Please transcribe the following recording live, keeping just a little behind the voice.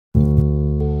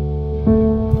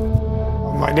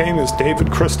My name is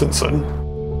David Christensen.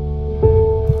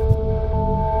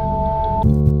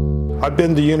 I've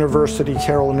been the university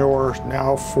carillonneur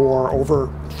now for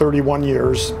over 31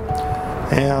 years,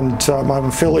 and I'm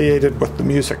affiliated with the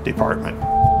music department.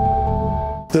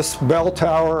 This bell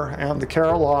tower and the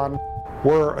Carillon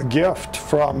were a gift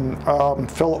from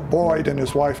Philip Boyd and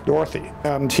his wife Dorothy,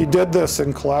 and he did this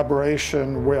in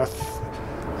collaboration with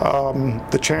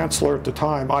the chancellor at the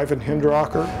time, Ivan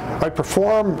Hindracher. I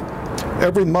perform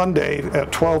every Monday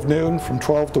at 12 noon from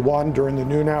 12 to 1 during the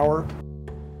noon hour.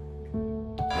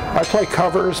 I play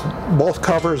covers, both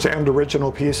covers and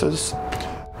original pieces.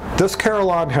 This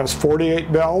Carillon has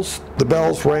 48 bells. The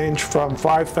bells range from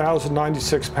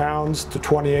 5,096 pounds to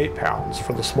 28 pounds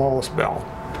for the smallest bell.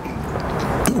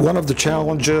 One of the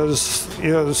challenges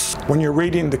is when you're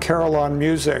reading the Carillon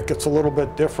music, it's a little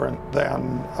bit different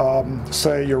than,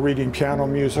 say, you're reading piano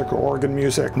music or organ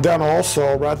music. Then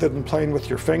also, rather than playing with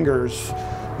your fingers,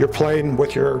 you're playing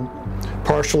with your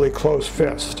partially closed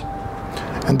fist.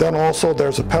 And then also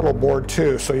there's a pedal board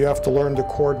too, so you have to learn to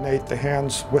coordinate the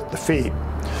hands with the feet.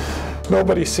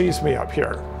 Nobody sees me up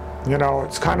here. You know,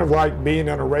 it's kind of like being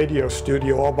in a radio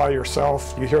studio all by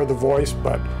yourself. You hear the voice,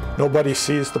 but nobody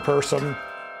sees the person.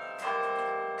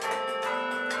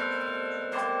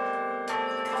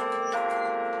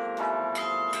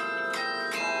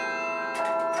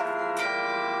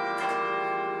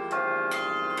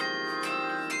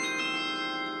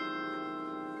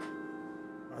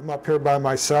 I'm up here by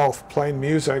myself playing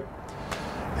music,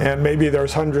 and maybe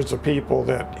there's hundreds of people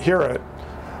that hear it,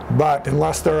 but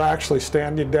unless they're actually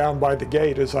standing down by the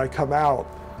gate as I come out,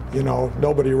 you know,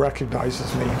 nobody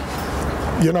recognizes me.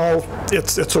 You know,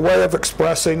 it's a way of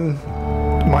expressing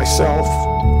myself.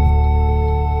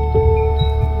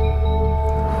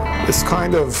 It's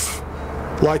kind of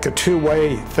like a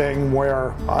two-way thing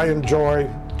where I enjoy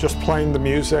just playing the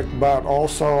music, but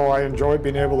also I enjoy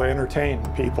being able to entertain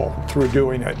people through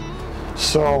doing it.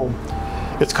 So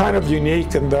it's kind of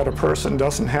unique in that a person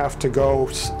doesn't have to go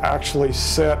actually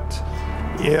sit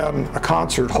in a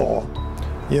concert hall,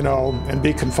 you know, and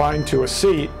be confined to a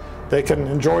seat. They can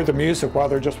enjoy the music while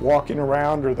they're just walking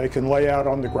around, or they can lay out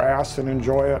on the grass and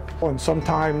enjoy it. And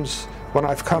sometimes when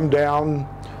I've come down,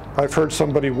 I've heard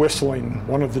somebody whistling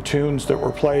one of the tunes that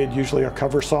were played, usually a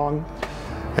cover song.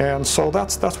 And so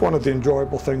that's one of the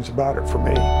enjoyable things about it for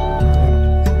me.